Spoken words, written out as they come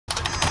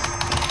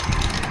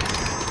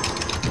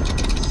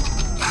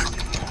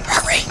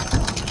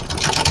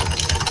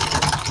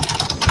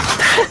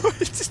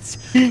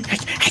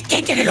I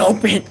can't get it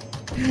open.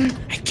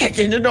 I can't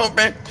get it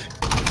open.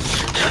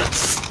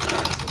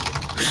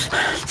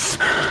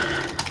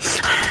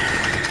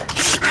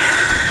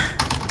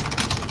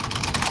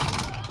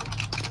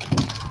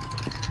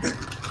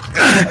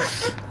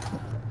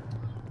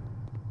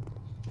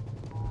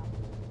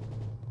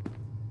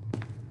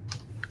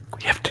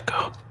 We have to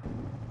go.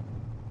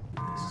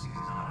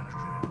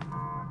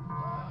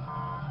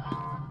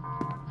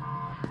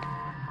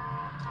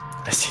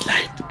 I see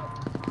light.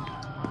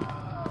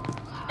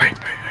 Wait.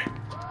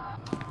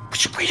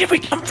 Which way did we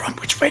come from?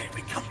 Which way did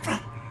we come from?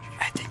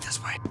 I think this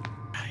way.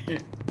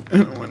 I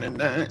don't want to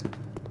die.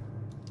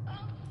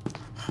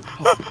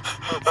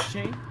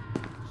 Shane?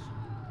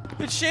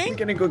 It's Shane? We're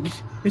gonna go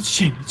get... It's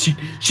Shane.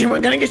 Shane, we're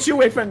gonna get you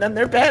away from them.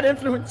 They're bad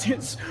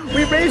influences.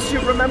 We raised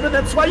you, remember?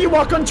 That's why you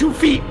walk on 2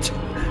 feet.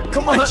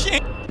 Come on.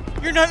 Shane.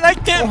 You're not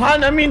like them.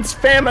 Ohana means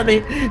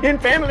family,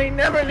 and family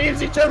never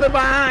leaves each other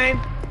behind.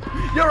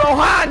 You're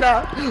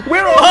Ohana.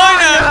 We're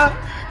Ohana.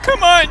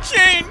 Come on,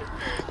 Shane.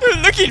 They're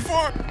looking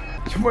for...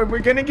 We're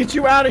gonna get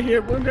you out of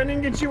here. We're gonna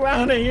get you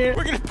out of here.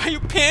 We're gonna buy you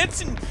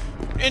pants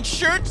and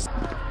shirts.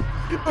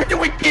 What do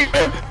we do?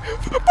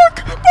 Buck!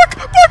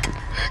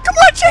 Come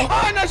on, Shane!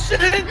 Ohana,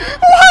 Shane!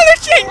 Ohana,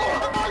 Shane!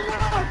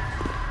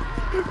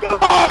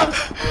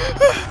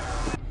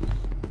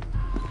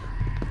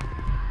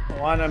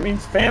 Ohana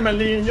means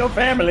family, and your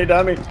family,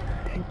 dummy.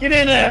 Get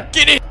in there!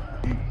 Get in!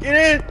 Get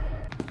in!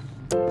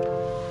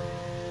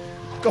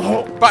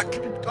 Go! Buck!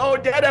 Go,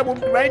 Dad, I will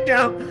be right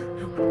down.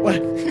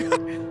 What?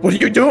 What are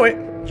you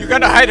doing? You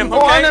gotta hide him,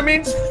 okay?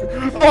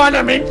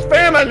 Ohana means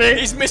family!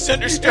 He's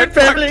misunderstood,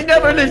 family Buck.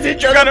 never leaves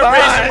each other You gotta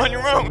raise behind. him on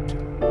your own.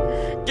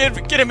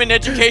 Get him an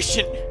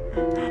education.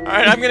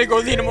 Alright, I'm gonna go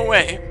lead him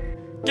away.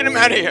 Get him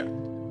out of here.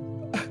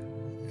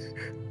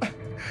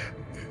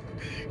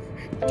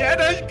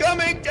 Dada's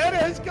coming!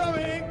 Dada's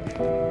coming!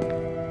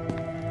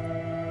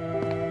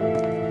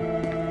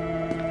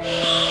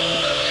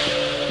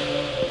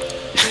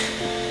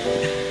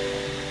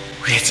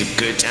 We had some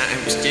good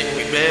times, didn't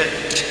we, man?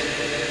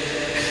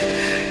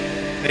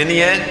 In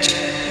the end,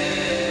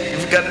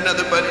 we've got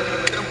another buddy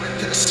to come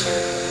with us.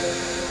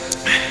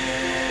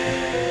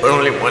 But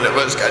only one of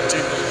us got to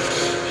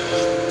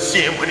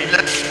see him when he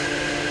left.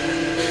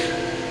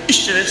 You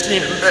should have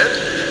seen him, man.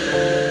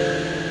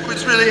 He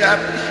was really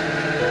happy.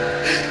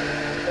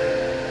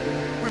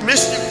 We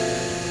missed you.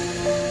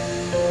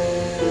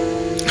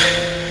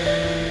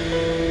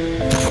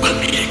 We'll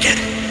meet again.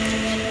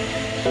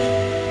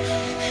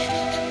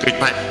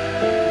 Goodbye.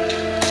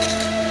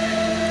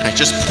 I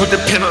just put the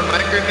pin on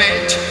my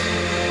grenade.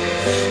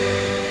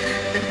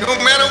 And no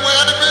matter what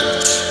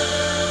happens,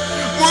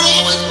 we'll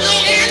always be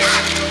together.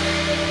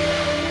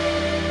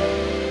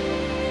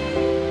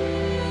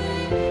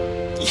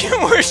 You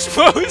were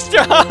supposed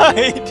to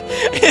hide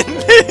and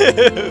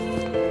live.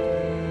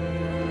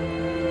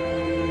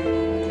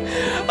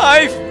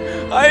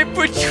 I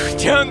put you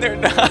down there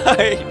to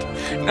hide.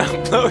 Now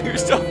blow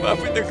yourself up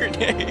with a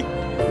grenade.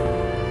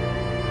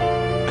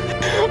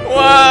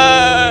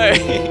 Why?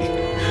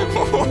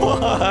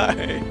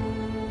 Why?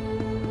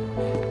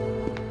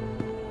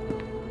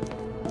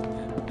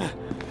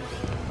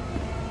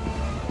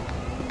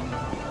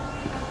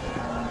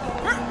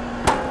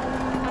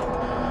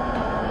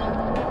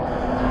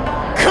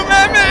 Come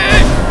at me!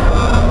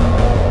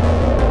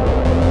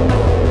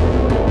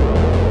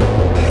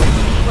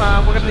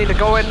 We're gonna need to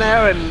go in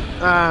there and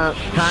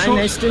Hi,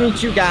 nice to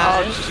meet you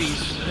guys. Oh,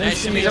 jeez.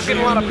 Nice to meet I'm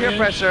getting a lot of peer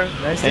pressure.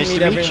 Nice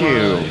to meet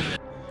you.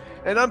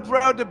 And I'm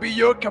proud to be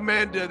your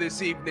commander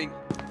this evening.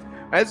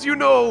 As you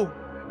know,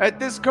 at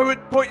this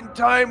current point in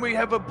time, we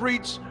have a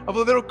breach of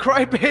a little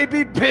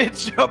crybaby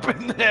bitch up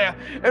in there,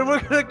 and we're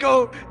gonna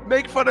go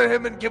make fun of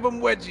him and give him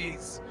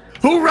wedgies.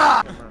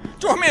 Hoorah!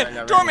 Doorman!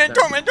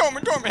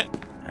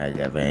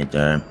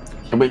 Elevator.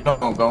 Here we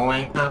go,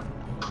 going up.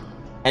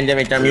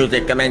 Elevator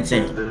music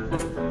commencing.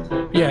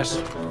 Yes.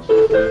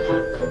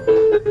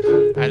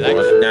 I like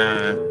it.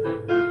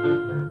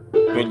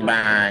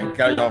 Goodbye.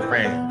 Tell your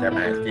friends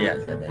about the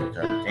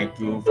elevator. Thank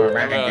you for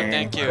riding.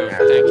 Thank you.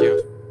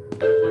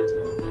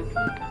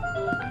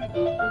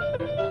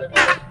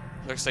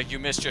 Looks like you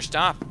missed your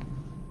stop.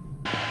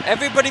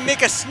 Everybody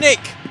make a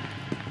snake!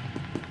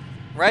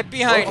 Right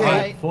behind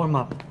me. Form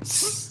up.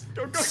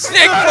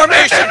 Snake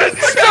formation!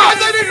 Stop!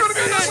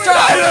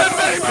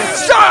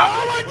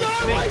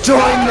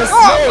 Join the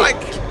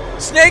snake!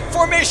 Snake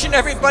formation,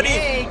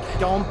 everybody!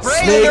 Don't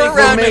break! Slither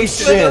around him!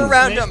 Slither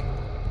around him!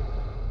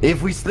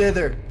 If we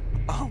slither.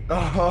 Oh,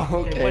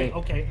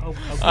 Okay.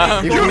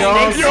 If we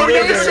all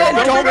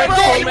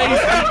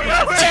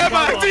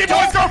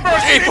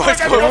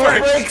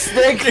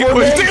Snake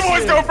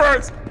boys go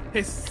first!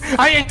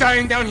 I ain't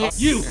dying down here.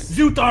 You,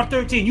 Zuthar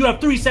 13, you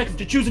have 3 seconds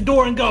to choose a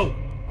door and go.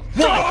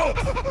 1,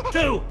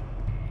 2.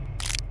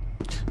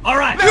 All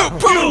right.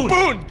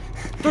 Boone!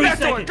 3 That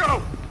door, seconds.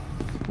 go!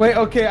 Wait,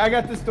 okay, I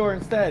got this door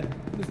instead.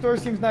 This door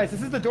seems nice.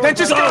 This is the door. Then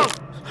just go!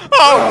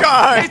 Oh,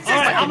 God! All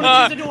right, I'm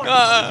gonna choose the door.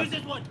 Choose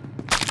this one.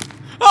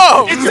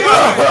 Oh!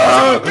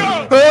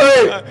 Go!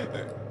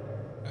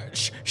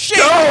 Shit!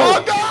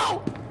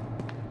 Go!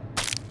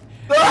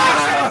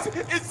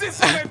 It's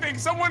this way, I think.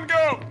 Someone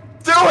go.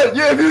 Do it!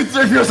 Yeah,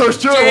 if you're so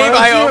sure. Dave, why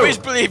I don't you? always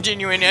believed in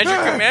you, and as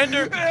your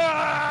commander,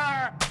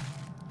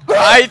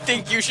 I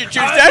think you should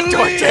choose that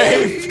door,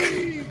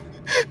 Dave.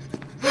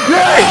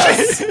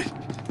 Yes!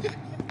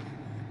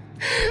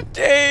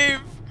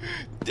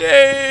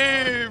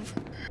 Dave.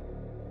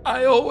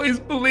 I always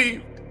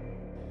believed.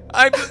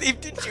 I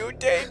believed in you,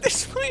 Dave.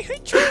 That's why I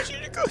chose you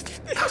to go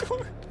through that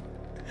door.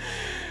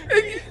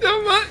 Thank you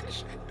so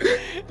much.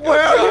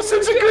 Wow, you're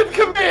such a good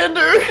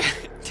commander.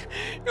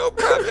 No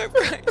problem,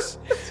 guys.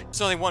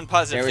 There's only one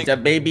positive There is thing. a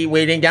baby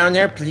waiting down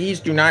there. Please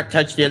do not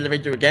touch the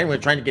elevator again. We're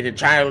trying to get a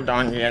child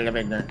on the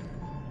elevator.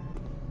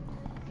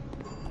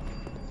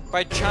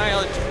 By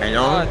child.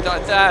 Hello?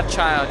 That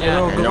child,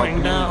 yeah. Hello,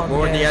 please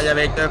board the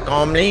elevator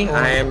calmly.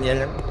 I am the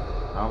elevator.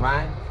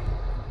 Alright.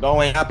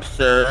 Going up,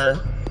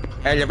 sir.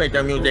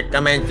 Elevator music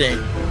commencing.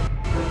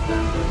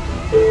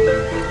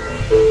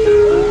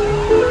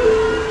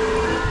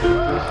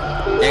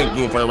 Thank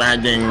you for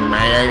riding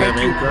my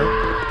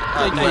elevator.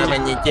 Do you have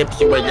any tips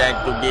you would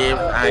like to give?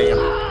 I am...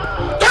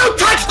 Don't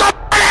touch the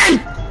button!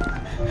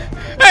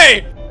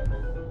 Hey!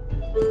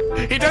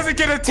 He doesn't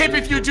get a tip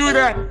if you do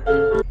that.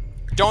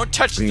 Don't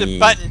touch the Please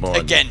button board.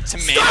 again,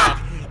 tomato. Stop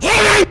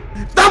hitting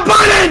the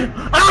button!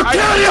 I'll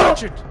kill you!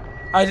 Touch it.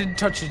 I didn't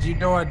touch it. You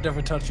know I'd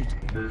never touch it.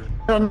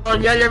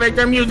 The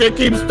elevator music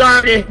keeps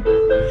starting.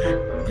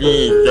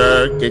 Please,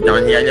 sir, get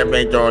on the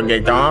elevator or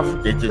get off.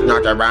 This is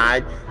not a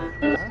ride.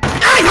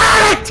 I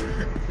had it!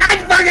 I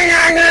fucking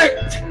had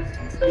it!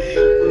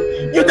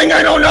 You think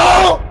I don't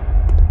know?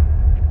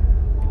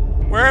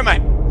 Where am I?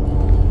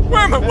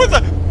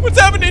 What's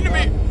happening to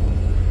me?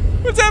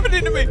 What's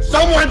happening to me?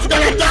 Someone's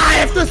gonna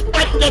die if this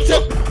button gets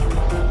hit.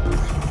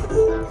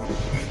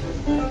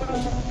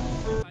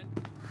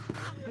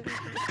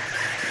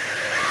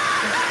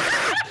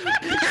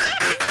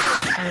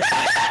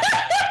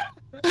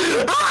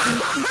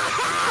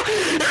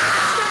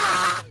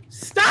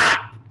 Stop!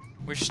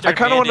 I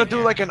kind of want to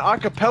do like an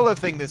acapella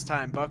thing this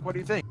time, Buck. What do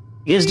you think?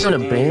 You guys doing a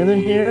band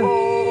in here?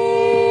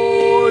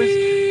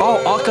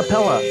 Oh,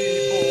 acapella.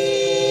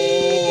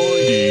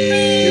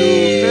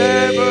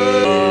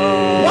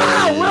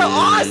 Wow, we're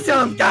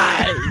awesome,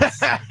 guys!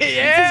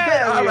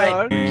 Yeah! All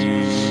right.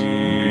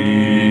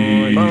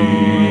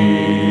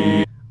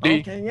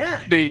 Okay, yeah.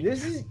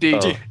 This is...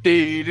 boys.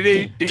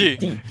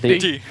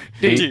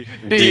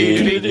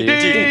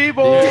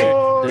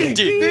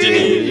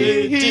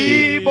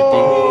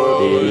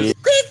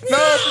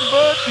 Nothing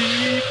but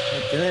deep.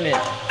 Doing it.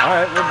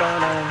 Alright, we're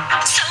done.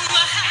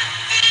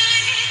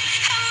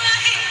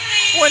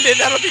 One day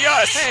that'll be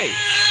us. Hey.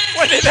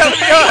 One day that'll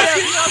be us.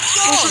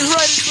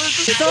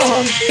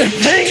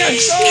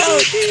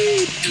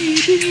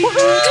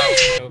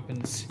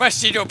 My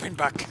seat open,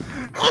 Buck.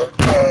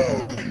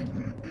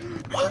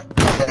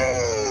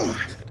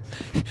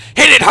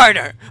 Hit it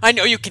harder. I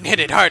know you can hit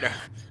it harder.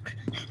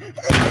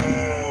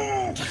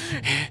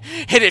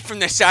 Hit it from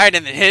the side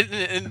and then hit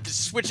it and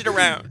switch it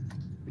around.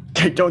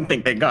 I don't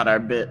think they got our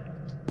bit.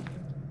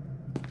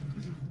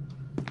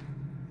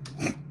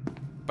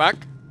 Buck?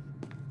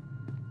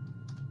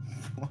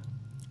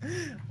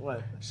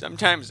 What?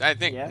 Sometimes I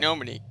think Yeah?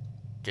 nobody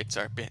gets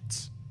our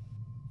bits.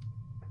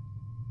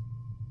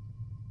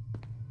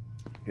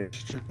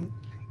 That's true.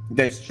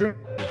 That's true.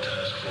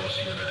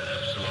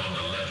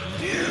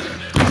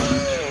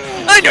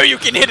 I know you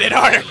can hit it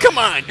harder. Come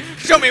on.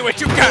 Show me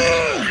what you got.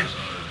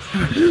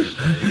 He's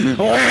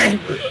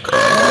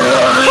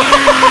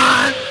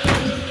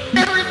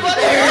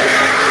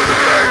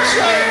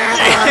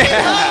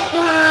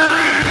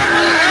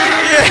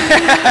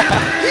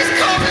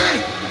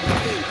coming!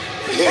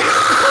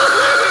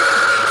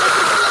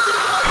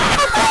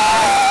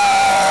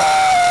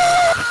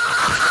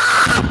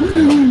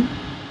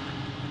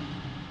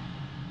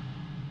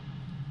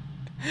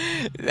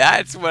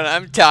 That's what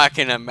I'm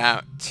talking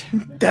about.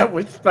 That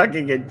was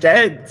fucking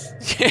intense.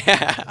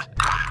 Yeah.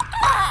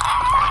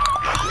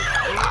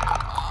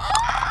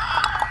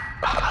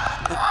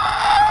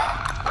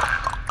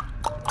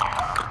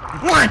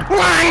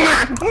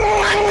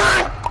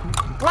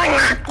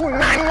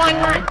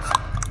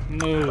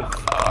 Move.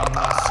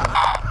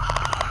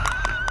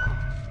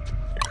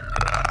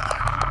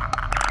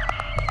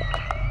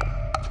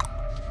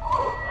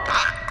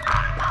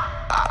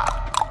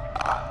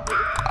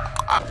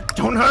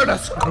 Don't hurt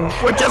us.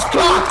 We're just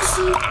clocks.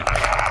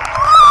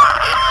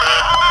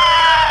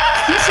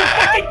 He's a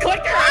fucking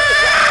clicker!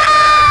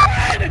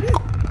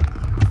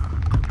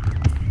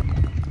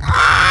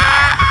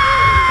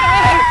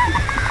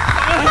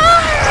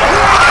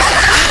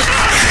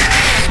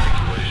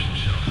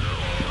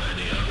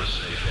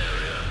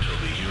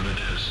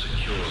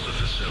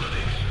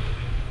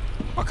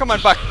 Oh, come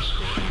on, Buck.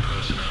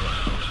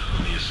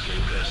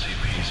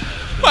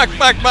 Buck.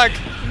 Buck,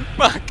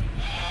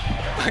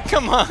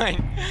 come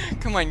on.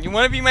 Come on, you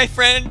want to be my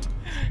friend?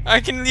 I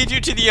can lead you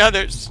to the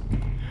others.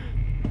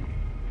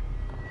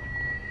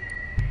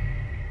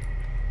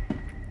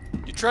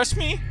 You trust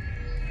me?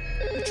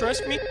 You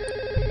trust me?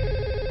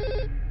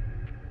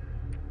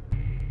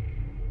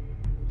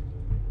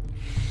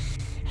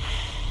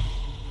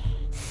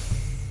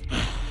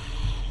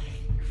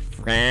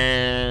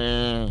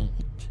 friend.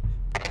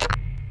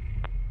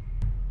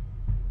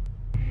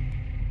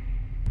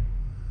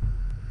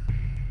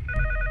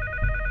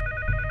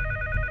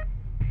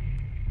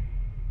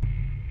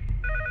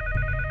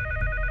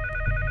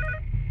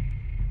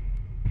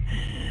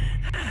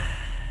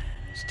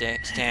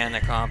 Stay in the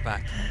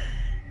compact.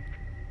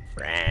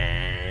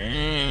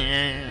 Friend.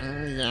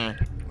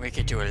 We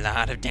could do a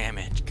lot of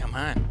damage. Come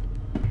on.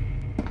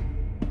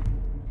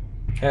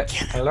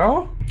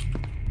 Hello?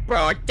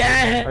 Bro,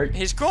 Dad.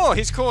 He's cool.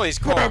 He's cool. He's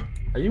cool.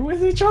 Are you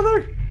with each other?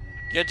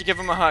 You have to give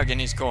him a hug,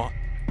 and he's cool.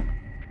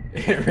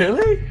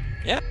 Really?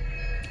 Yeah.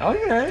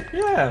 Okay,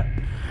 yeah.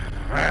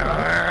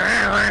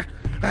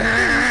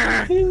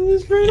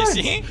 He's pretty You nice.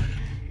 see?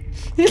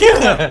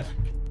 Yeah.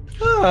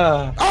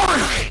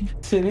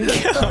 Kill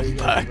him,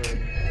 Buck.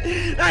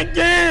 I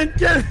can't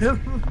get him.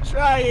 I'm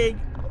trying.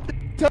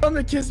 Tell him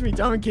to kiss me.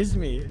 Tell him to kiss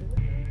me.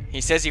 He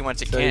says he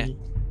wants a kid.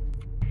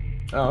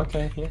 Oh,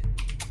 okay, yeah.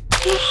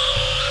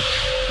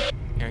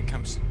 Here he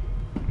comes.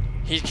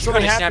 He's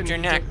Something gonna snap happened. your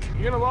neck.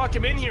 You're gonna lock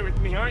him in here with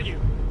me, aren't you?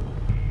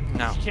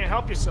 No. You can't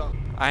help yourself.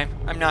 I'm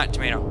not,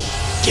 Tomato.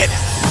 Get him!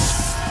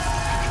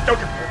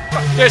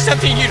 There's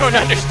something you don't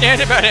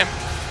understand about him.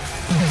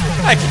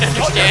 I can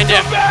understand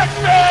him. Come back,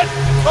 man!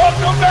 I'll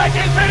come back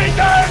as many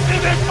times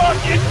as this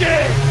fucking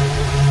game!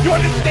 You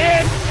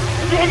understand?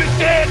 You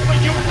understand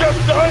what you've just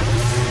done?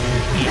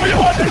 Do you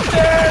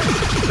understand?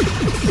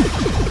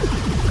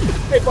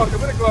 Hey, Buck, I'm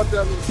gonna go out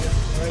there and meet you,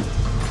 alright?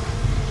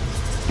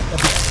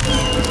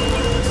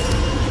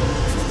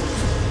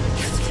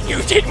 You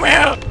did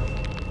well!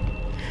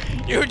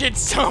 You did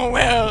so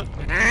well!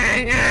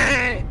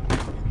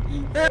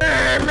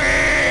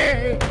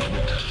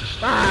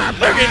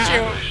 Look at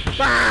you!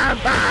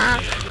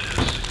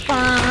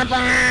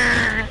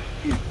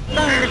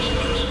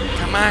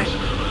 Come on!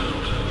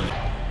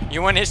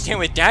 You want to stay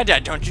with Dada,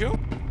 don't you?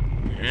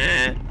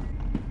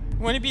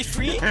 Want to be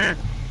free?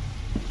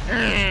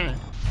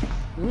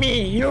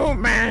 Me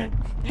human.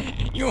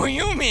 You're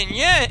human,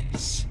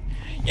 yes!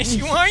 Yes,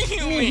 you are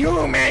human! Me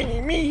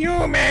human. Me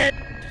human.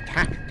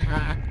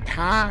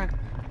 Talk.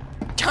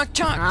 Talk,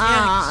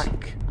 yes!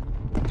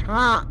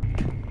 Talk.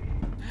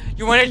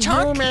 You want to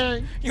talk?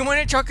 Human. You want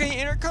to talk on the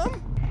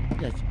intercom?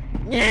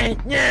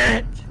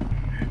 Yes.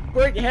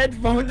 Put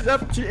headphones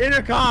up to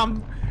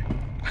intercom.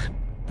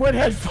 Put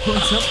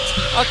headphones up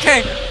to...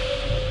 Okay.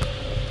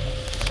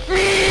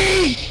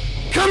 Me!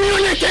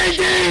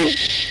 Communicating!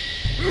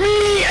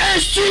 Me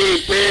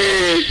SCP!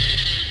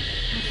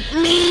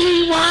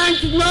 Me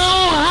want no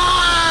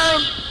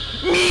harm!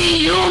 Me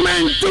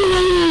human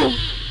too!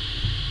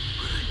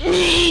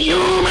 Me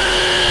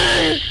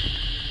human!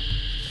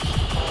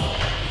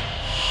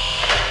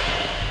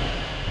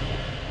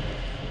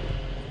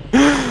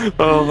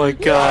 Oh my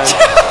god.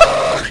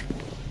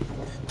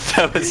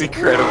 That was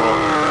incredible.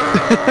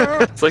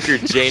 It's like you're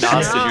Jane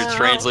Austen, you're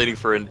translating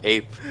for an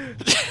ape.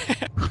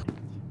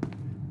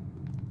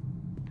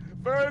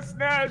 First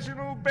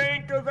National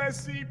Bank of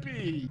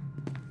SCP.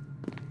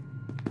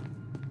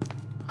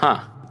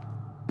 Huh.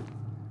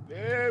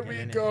 There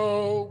we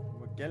go.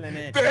 We're killing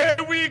it. There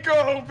we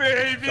go,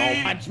 baby. So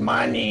much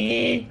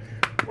money!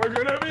 We're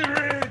gonna be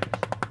rich.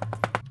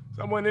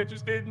 Someone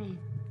interested in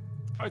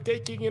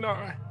partaking in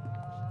our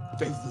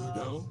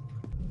casino?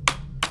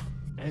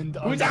 And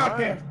Who's out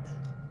there?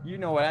 You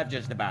know what, I've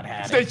just about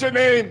had it. State your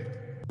name.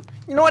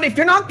 You know what? If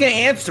you're not gonna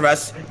answer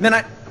us, then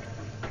I.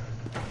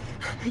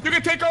 You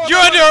can take all. You're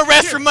under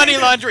arrest for money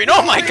laundering!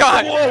 Oh my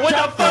god! Whoa, what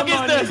the fuck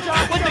is this?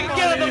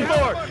 Get on the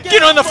floor!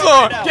 Get on the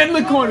floor! Get in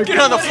the corner! Get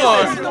on the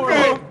floor!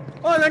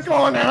 On the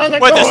corner!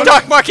 What, the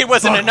stock market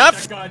wasn't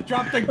enough?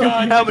 Drop the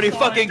gun! How many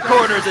fucking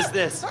corners is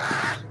this?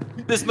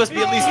 This must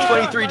be at least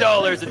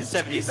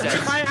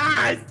 $23.70. My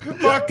eyes!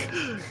 Buck,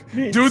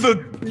 do the.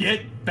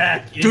 Get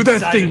back Do that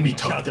inside thing of we each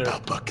talked other.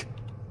 about, Buck.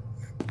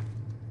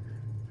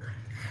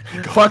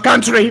 For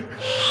country.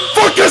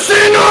 For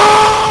casino!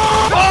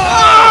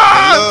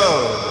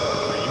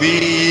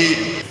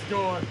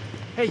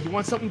 Hey, you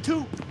want something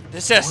too?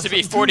 This has to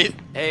be $43.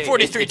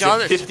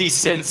 It's a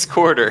 50-cent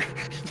quarter.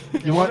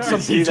 You want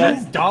something See too?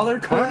 that?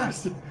 $1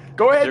 quarters?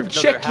 Go ahead and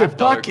They're check your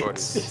half-dollar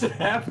pockets. It's a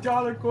 $half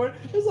quarter.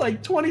 There's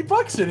like 20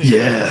 bucks in it.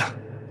 Yeah.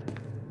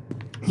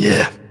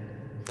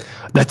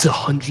 That's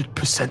 100%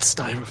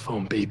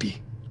 styrofoam,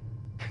 baby.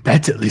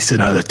 That's at least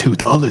another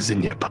 $2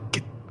 in your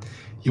pocket.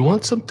 You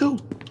want some too?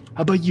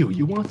 How about you?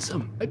 You want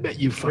some? I bet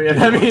you fucking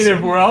I mean, want if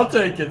some. we're all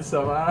taking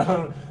some, I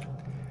don't.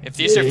 If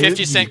these are There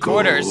 50-cent you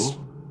quarters, go.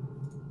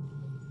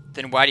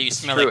 then why do you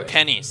smell true. like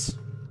pennies?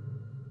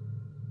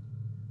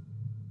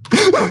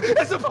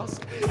 It's a bus!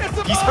 It's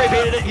a He spray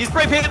painted it! He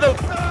spray painted them!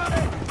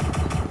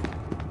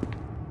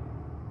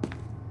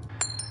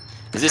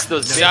 Is this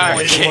those Sorry,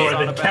 More kid.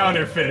 than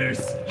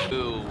counterfeiters.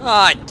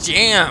 Aw,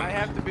 damn!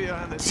 have to be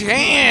honest.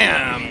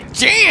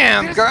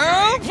 Damn,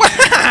 girl!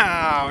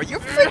 Wow! You're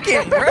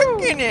freaking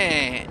working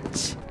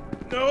it!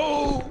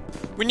 No!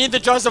 We need the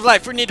jaws of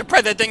life. We need to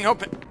pry that thing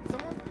open.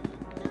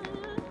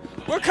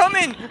 We're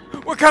coming!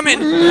 We're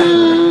coming!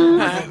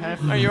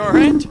 Are you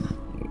alright?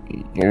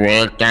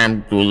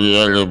 Welcome to the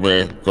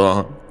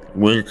elevator.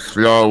 Which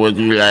floor would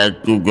you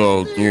like to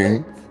go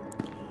to?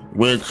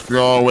 Which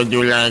floor would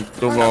you like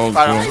to go to?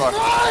 Bottom floor.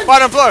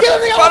 Bottom floor.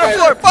 Bottom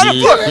floor. Bottom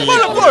floor.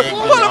 Bottom floor.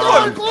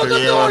 Bottom floor.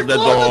 Clear the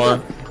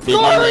door.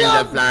 Beginning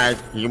the flight.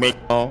 You may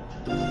go.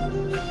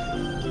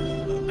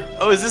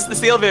 Oh, is this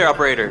the elevator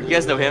operator? You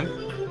guys know him?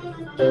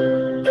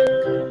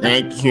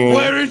 Thank you.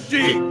 Where is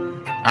she?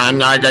 I'm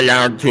not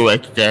allowed to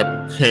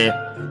accept tip.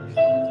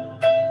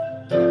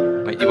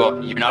 Wait,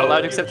 you're not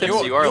allowed to accept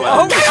tips? You are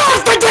allowed. Get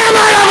off the damn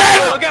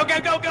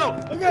elevator! Go!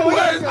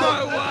 Where's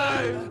my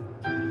wife?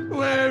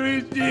 Where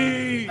is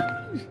she?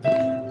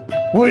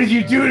 What did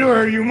you do to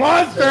her, you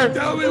monster?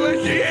 Tell me where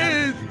she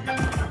is.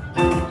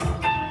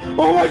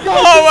 Oh my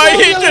god! Oh my,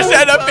 he just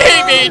had a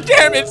baby!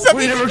 Damn it, We're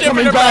something's never different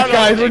coming about back,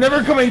 guys. him. We're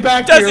never coming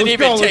back Doesn't here.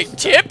 even take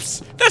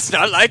tips? That's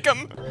not like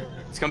him.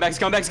 Let's come back.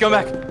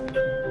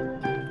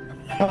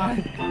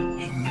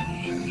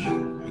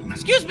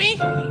 Excuse me.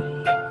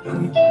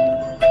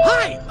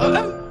 Hi.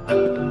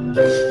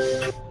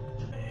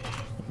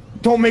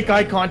 Don't make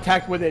eye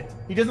contact with it.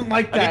 He doesn't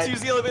like I need that. to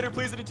use the elevator,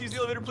 please.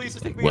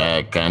 Just take me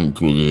out. Welcome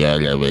to the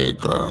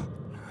elevator.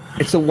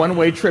 It's a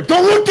one-way trip.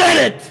 Don't look at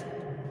it!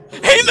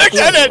 He looked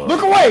at it!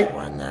 Look away!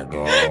 Wanna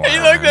go? He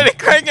looked at it,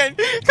 Kragan!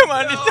 Come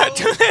on, it's not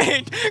too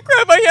late!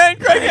 Grab my hand,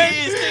 Kragan!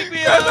 Please take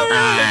me Grab out.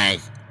 my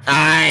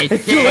hand!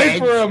 It's too late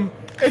for him!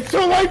 It's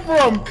too late for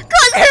him!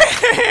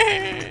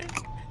 Kragan!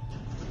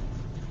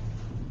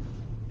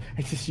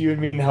 It's just you and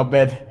me now,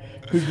 Ben.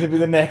 Who's gonna be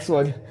the next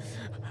one?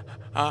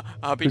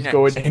 I'll be Who's next.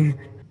 going in?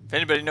 If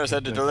anybody knows how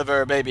to deliver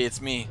a baby, it's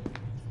me.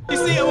 You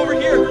see, I'm over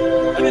here.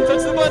 I didn't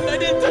touch the button.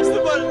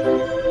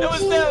 That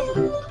was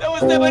them.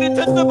 I didn't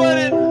touch the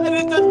button.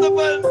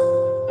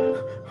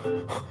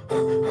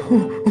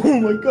 Oh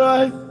my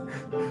god!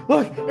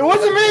 Look, it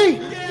wasn't me!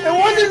 It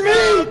wasn't me!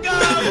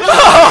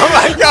 Oh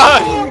my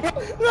god!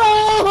 No!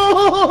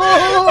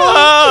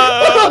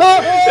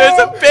 There's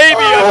a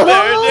baby up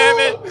there, damn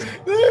it!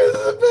 There's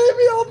a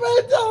baby all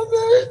bed down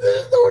there!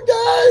 There's no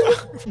guy!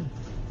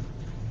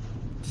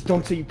 Just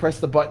don't say you press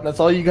the button, that's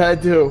all you gotta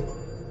do.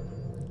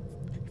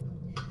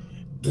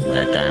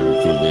 Welcome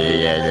to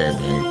the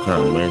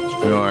elevator. Which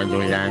floor do you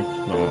like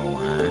to go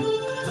on?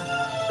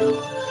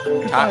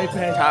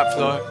 Top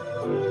floor.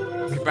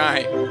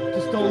 Goodbye.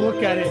 Just don't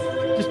look at it.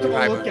 Just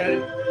don't look at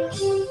it.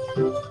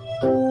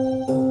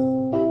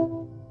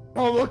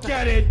 Don't look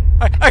at it.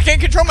 I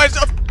can't control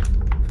myself.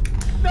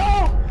 No!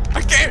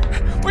 I can't.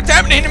 What's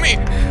happening to me?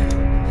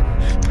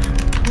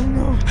 Oh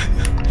no.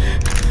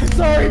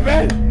 Sorry,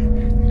 Ben.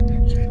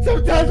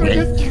 Sometimes we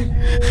just...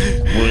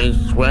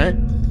 Which what?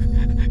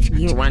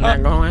 You wanna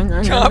go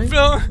on? Top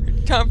floor.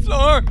 Top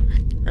floor.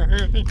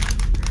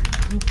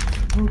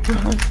 Oh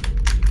god.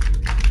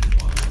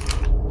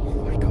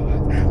 Oh my god.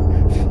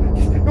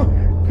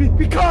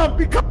 Be calm.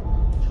 Be calm.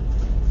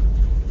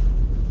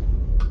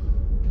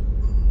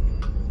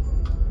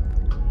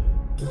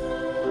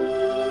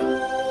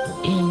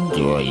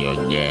 Enjoy your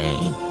day.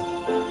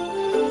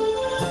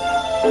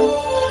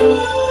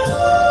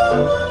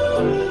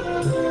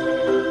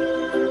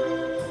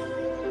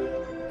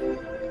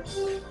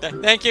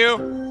 Thank you.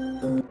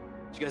 Did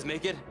you guys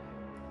make it?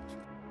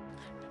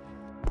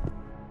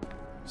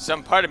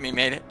 Some part of me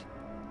made it,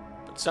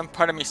 but some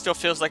part of me still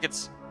feels like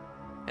it's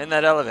in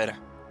that elevator,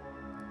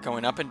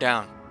 going up and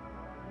down,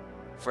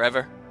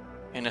 forever,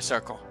 in a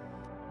circle.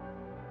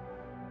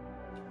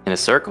 In a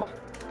circle?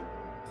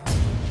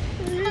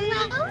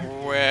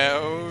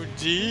 Well,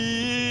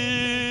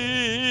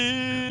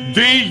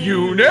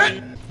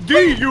 D-Unit?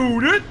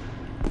 D-Unit?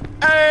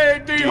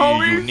 Hey,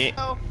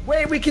 D-Homies?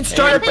 Wait, we can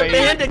start up the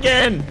band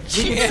again.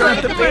 We can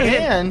start the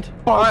band.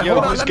 Hold on,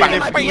 Let me get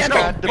my piano.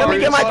 Let me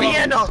get my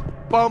piano.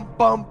 Bum,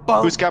 bum,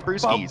 bum. Who's got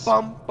brewskis?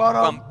 Bum,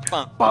 bum,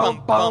 bum,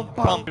 bum, bum,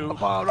 bum. 2,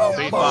 4,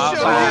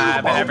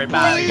 5, and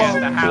everybody in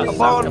the house,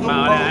 so come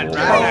on and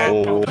ride.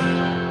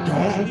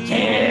 Don't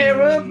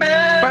care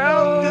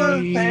about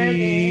the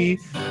penny.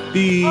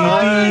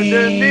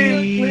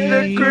 Underneath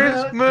the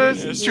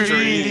Christmas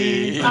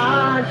tree,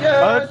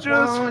 I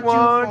just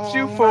want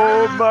you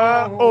for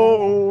my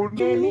own.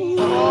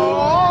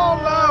 All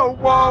I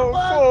want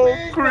for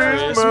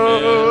Christmas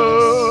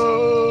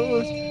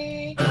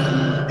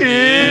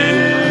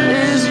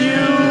is you.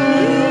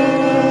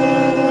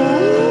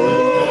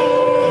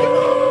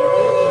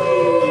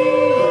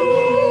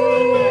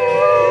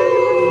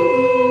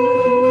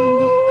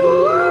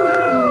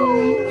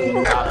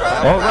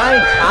 All right,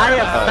 I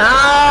have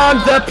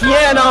found the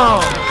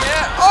piano.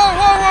 Yeah. Oh,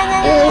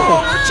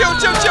 whoa. Chill.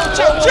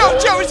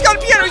 He's got a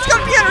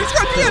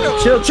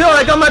piano. Chill.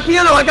 I got my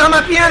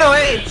piano.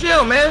 Hey,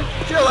 chill, man.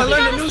 Chill. I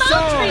learned a new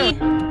song.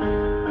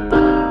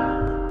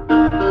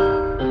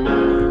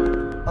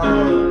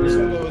 Oh, this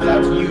one goes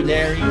out to you,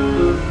 Larry.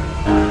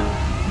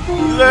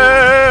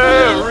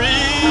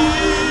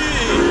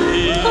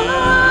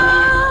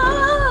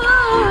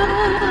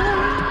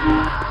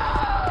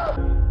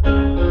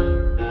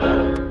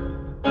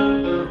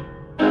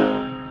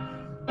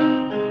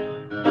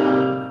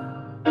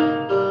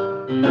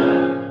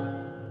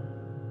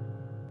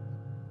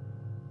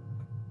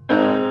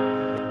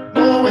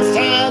 Oh, it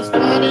sounds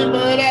funny,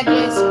 but I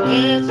just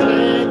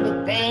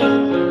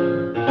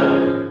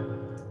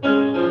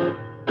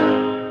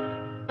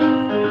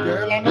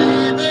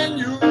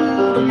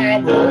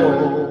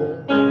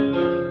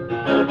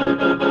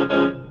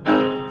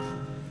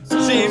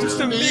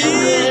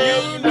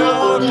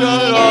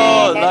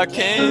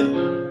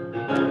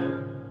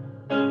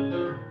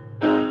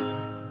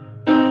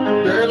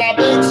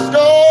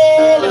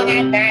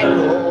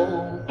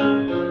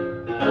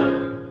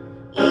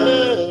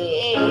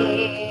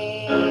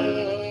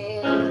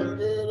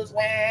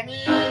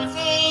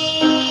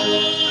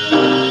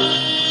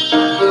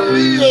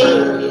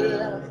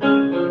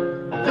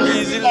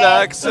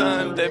like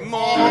Sunday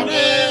morning.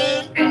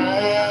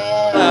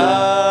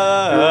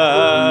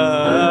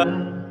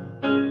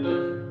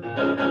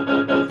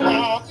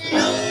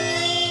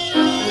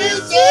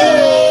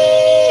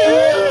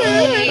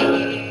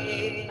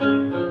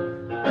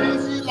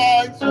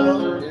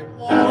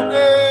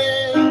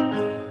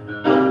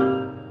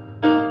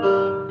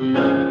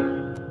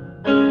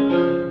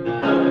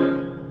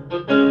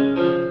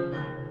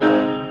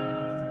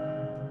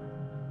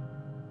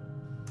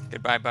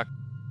 Goodbye, Buck.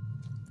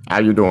 How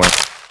you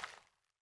doing?